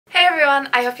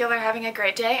everyone, I hope y'all are having a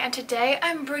great day, and today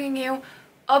I'm bringing you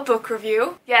a book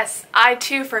review. Yes, I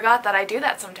too forgot that I do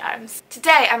that sometimes.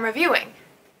 Today I'm reviewing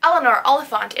Eleanor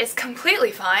Oliphant is Completely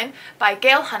Fine by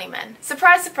Gail Honeyman.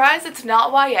 Surprise, surprise, it's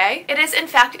not YA. It is in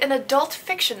fact an adult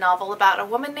fiction novel about a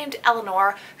woman named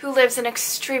Eleanor who lives an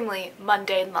extremely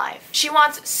mundane life. She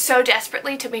wants so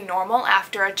desperately to be normal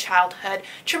after a childhood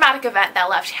traumatic event that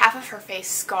left half of her face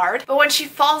scarred, but when she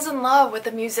falls in love with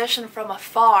a musician from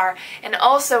afar, and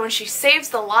also when she saves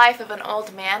the life of an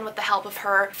old man with the help of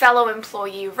her fellow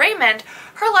employee Raymond,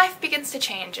 her life begins to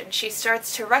change and she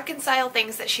starts to reconcile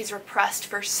things that she's repressed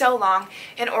for so long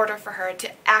in order for her to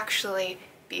actually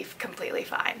be completely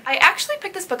fine. I actually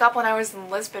picked this book up when I was in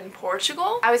Lisbon,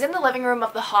 Portugal. I was in the living room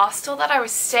of the hostel that I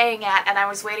was staying at and I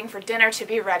was waiting for dinner to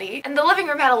be ready. And the living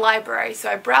room had a library, so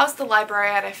I browsed the library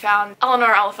and I found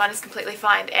Eleanor Oliphant is Completely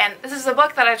Fine. And this is a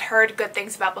book that I'd heard good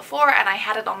things about before and I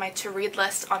had it on my to-read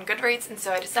list on Goodreads, and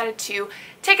so I decided to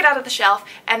take it out of the shelf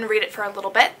and read it for a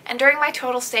little bit. And during my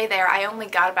total stay there, I only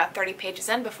got about 30 pages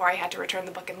in before I had to return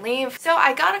the book and leave. So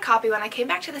I got a copy when I came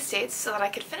back to the States so that I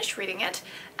could finish reading it,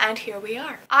 and here we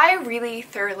are. I really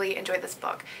thoroughly enjoyed this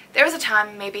book. There was a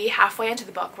time, maybe halfway into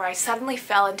the book, where I suddenly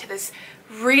fell into this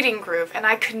reading groove and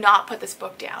I could not put this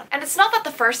book down. And it's not that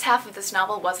the first half of this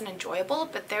novel wasn't enjoyable,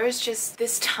 but there was just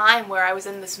this time where I was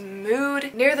in this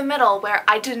mood near the middle where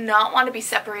I did not want to be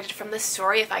separated from this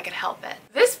story if I could help it.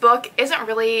 This book isn't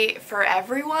really for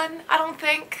everyone, I don't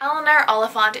think. Eleanor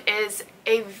Oliphant is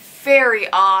a very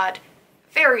odd,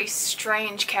 very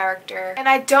strange character, and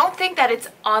I don't think that it's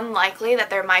unlikely that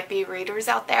there might be readers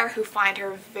out there who find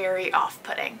her very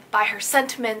off-putting by her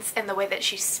sentiments and the way that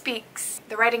she speaks.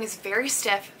 The writing is very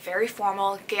stiff, very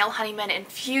formal. Gail Honeyman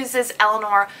infuses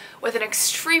Eleanor with an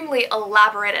extremely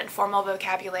elaborate and formal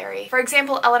vocabulary. For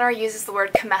example, Eleanor uses the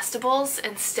word comestibles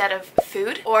instead of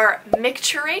food, or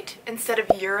micturate instead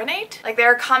of urinate. Like,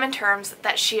 there are common terms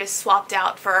that she has swapped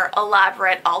out for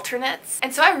elaborate alternates,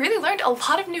 and so I really learned a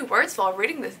lot of new words while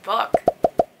reading this book.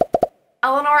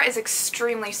 Eleanor is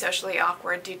extremely socially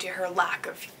awkward due to her lack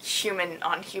of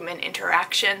human-on-human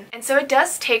interaction, and so it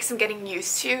does take some getting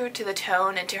used to the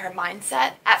tone and to her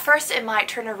mindset. At first it might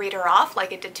turn a reader off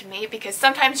like it did to me because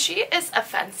sometimes she is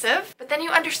offensive, but then you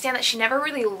understand that she never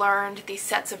really learned these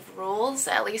sets of rules,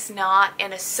 at least not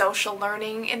in a social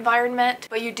learning environment,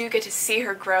 but you do get to see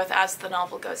her growth as the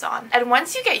novel goes on. And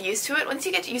once you get used to it, once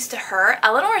you get used to her,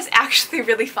 Eleanor is actually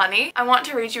really funny. I want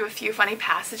to read you a few funny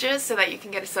passages so that you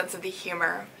can get a sense of the humor,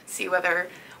 see whether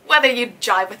you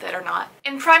jive with it or not.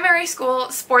 In primary school,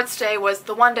 sports day was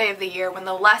the one day of the year when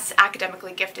the less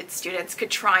academically gifted students could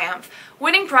triumph,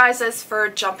 winning prizes for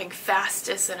jumping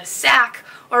fastest in a sack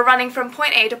or running from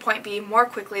point A to point B more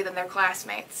quickly than their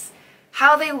classmates.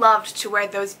 How they loved to wear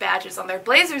those badges on their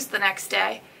blazers the next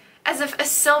day, as if a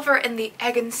silver in the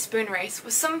egg and spoon race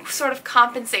was some sort of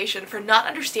compensation for not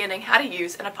understanding how to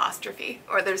use an apostrophe.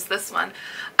 Or there's this one.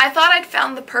 "I thought I'd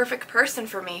found the perfect person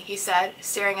for me," he said,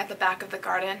 staring at the back of the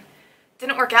garden.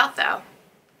 "Didn't work out, though."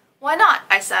 "Why not?"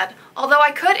 I said, although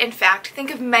I could, in fact, think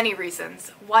of many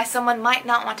reasons why someone might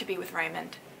not want to be with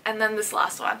Raymond. And then this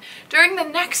last one. "During the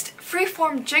next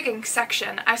freeform jigging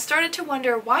section, I started to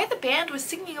wonder why the band was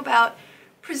singing about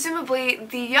presumably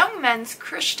the Young Men's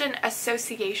Christian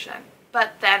Association.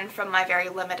 But then, from my very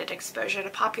limited exposure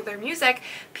to popular music,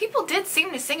 people did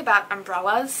seem to sing about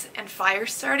umbrellas and fire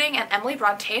starting and Emily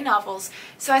Bronte novels,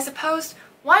 so I supposed,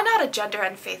 why not a gender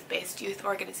and faith-based youth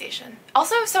organization?"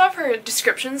 Also, some of her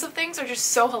descriptions of things are just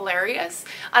so hilarious,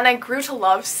 and I grew to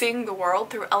love seeing the world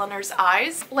through Eleanor's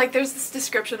eyes. Like, there's this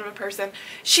description of a person.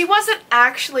 She wasn't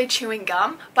actually chewing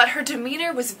gum, but her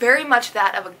demeanor was very much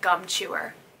that of a gum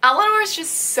chewer. Eleanor is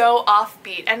just so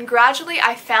offbeat, and gradually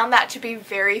I found that to be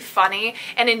very funny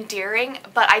and endearing,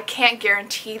 but I can't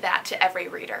guarantee that to every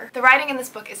reader. The writing in this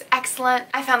book is excellent.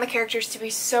 I found the characters to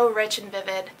be so rich and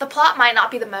vivid. The plot might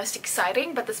not be the most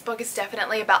exciting, but this book is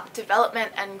definitely about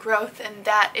development and growth, and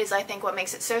that is, I think, what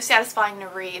makes it so satisfying to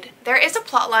read. There is a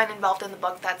plot line involved in the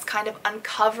book that's kind of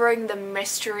uncovering the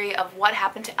mystery of what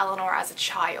happened to Eleanor as a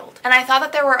child. And I thought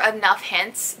that there were enough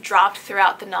hints dropped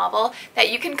throughout the novel that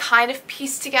you can kind of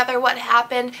piece together what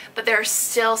happened, but there are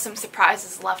still some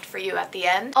surprises left for you at the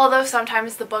end. Although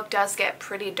sometimes the book does get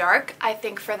pretty dark, I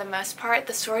think for the most part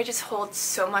the story just holds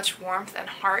so much warmth and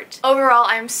heart. Overall,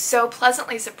 I am so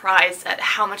pleasantly surprised at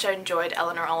how much I enjoyed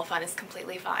Eleanor Oliphant is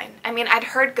Completely Fine. I mean, I'd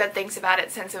heard good things about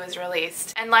it since it was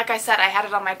released, and like I said, I had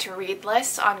it on my to-read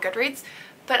list on Goodreads,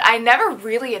 but I never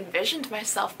really envisioned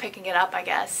myself picking it up, I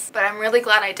guess. But I'm really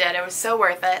glad I did. It was so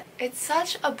worth it. It's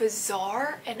such a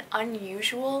bizarre and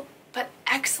unusual but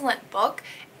excellent book,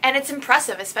 And it's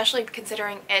impressive, especially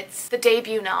considering it's the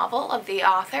debut novel of the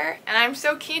author, and I'm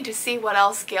so keen to see what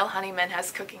else Gail Honeyman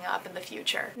has cooking up in the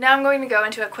future. Now I'm going to go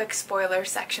into a quick spoiler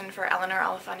section for Eleanor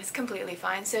Oliphant. It's completely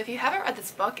fine, so if you haven't read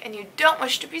this book and you don't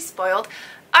wish to be spoiled,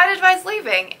 I'd advise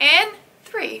leaving in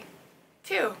 3,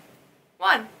 2,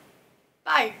 1.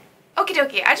 Bye. Okie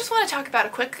dokie, I just want to talk about a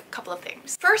quick couple of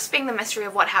things. First being the mystery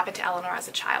of what happened to Eleanor as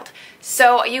a child.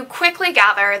 So you quickly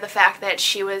gather the fact that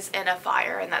she was in a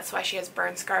fire and that's why she has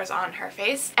burn scars on her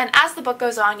face. And as the book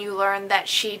goes on, you learn that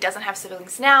she doesn't have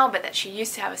siblings now, but that she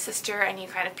used to have a sister, and you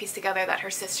kind of piece together that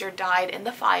her sister died in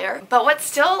the fire. But what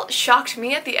still shocked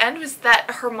me at the end was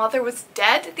that her mother was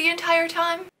dead the entire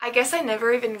time. I guess I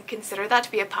never even considered that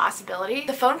to be a possibility.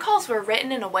 The phone calls were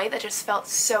written in a way that just felt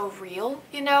so real,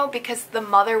 you know, because the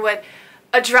mother would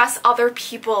address other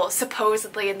people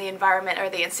supposedly in the environment or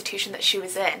the institution that she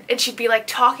was in. And she'd be like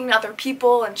talking to other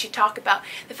people, and she'd talk about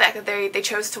the fact that they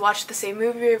chose to watch the same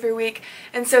movie every week.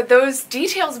 And so those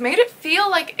details made it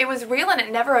feel like it was real, and it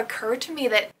never occurred to me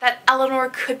that Eleanor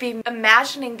could be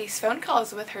imagining these phone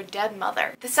calls with her dead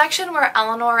mother. The section where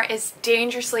Eleanor is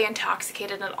dangerously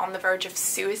intoxicated and on the verge of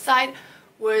suicide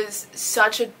was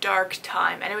such a dark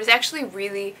time, and it was actually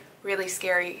really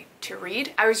scary to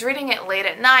read. I was reading it late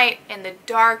at night in the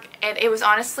dark, and it was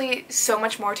honestly so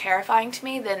much more terrifying to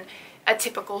me than a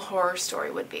typical horror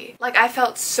story would be. Like, I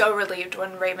felt so relieved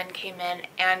when Raymond came in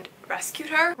and rescued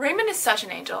her. Raymond is such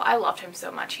an angel. I loved him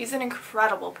so much. He's an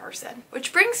incredible person.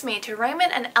 Which brings me to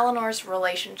Raymond and Eleanor's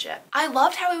relationship. I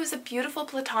loved how it was a beautiful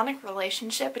platonic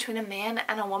relationship between a man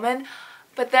and a woman,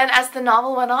 but then as the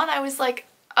novel went on, I was like,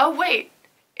 oh wait,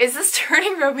 is this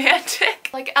turning romantic?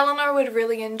 Like, Eleanor would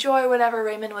really enjoy whenever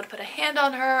Raymond would put a hand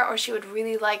on her, or she would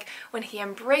really like when he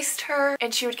embraced her,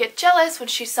 and she would get jealous when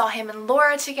she saw him and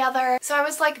Laura together. So I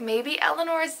was like, maybe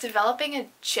Eleanor is developing a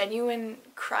genuine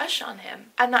crush on him.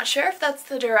 I'm not sure if that's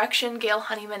the direction Gail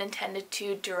Honeyman intended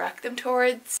to direct them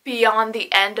towards beyond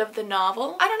the end of the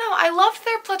novel. I don't know, I loved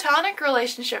their platonic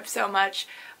relationship so much,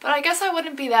 but I guess I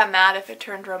wouldn't be that mad if it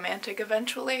turned romantic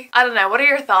eventually. I don't know, what are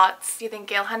your thoughts? Do you think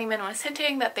Gail Honeyman was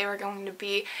hinting that they were going to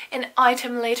be an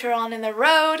item later on in the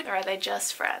road, or are they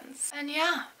just friends? And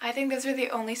yeah, I think those are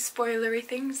the only spoilery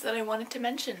things that I wanted to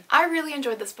mention. I really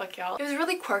enjoyed this book, y'all. It was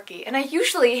really quirky, and I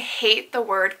usually hate the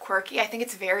word quirky. I think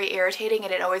it's very irritating,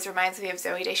 and it always reminds me of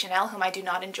Zooey Deschanel, whom I do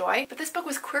not enjoy. But this book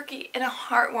was quirky in a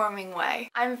heartwarming way.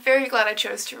 I'm very glad I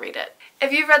chose to read it.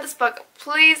 If you've read this book,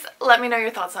 please let me know your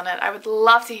thoughts on it. I would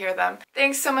love to hear them.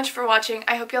 Thanks so much for watching.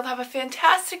 I hope you'll have a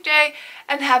fantastic day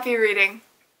and happy reading.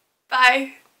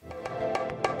 Bye!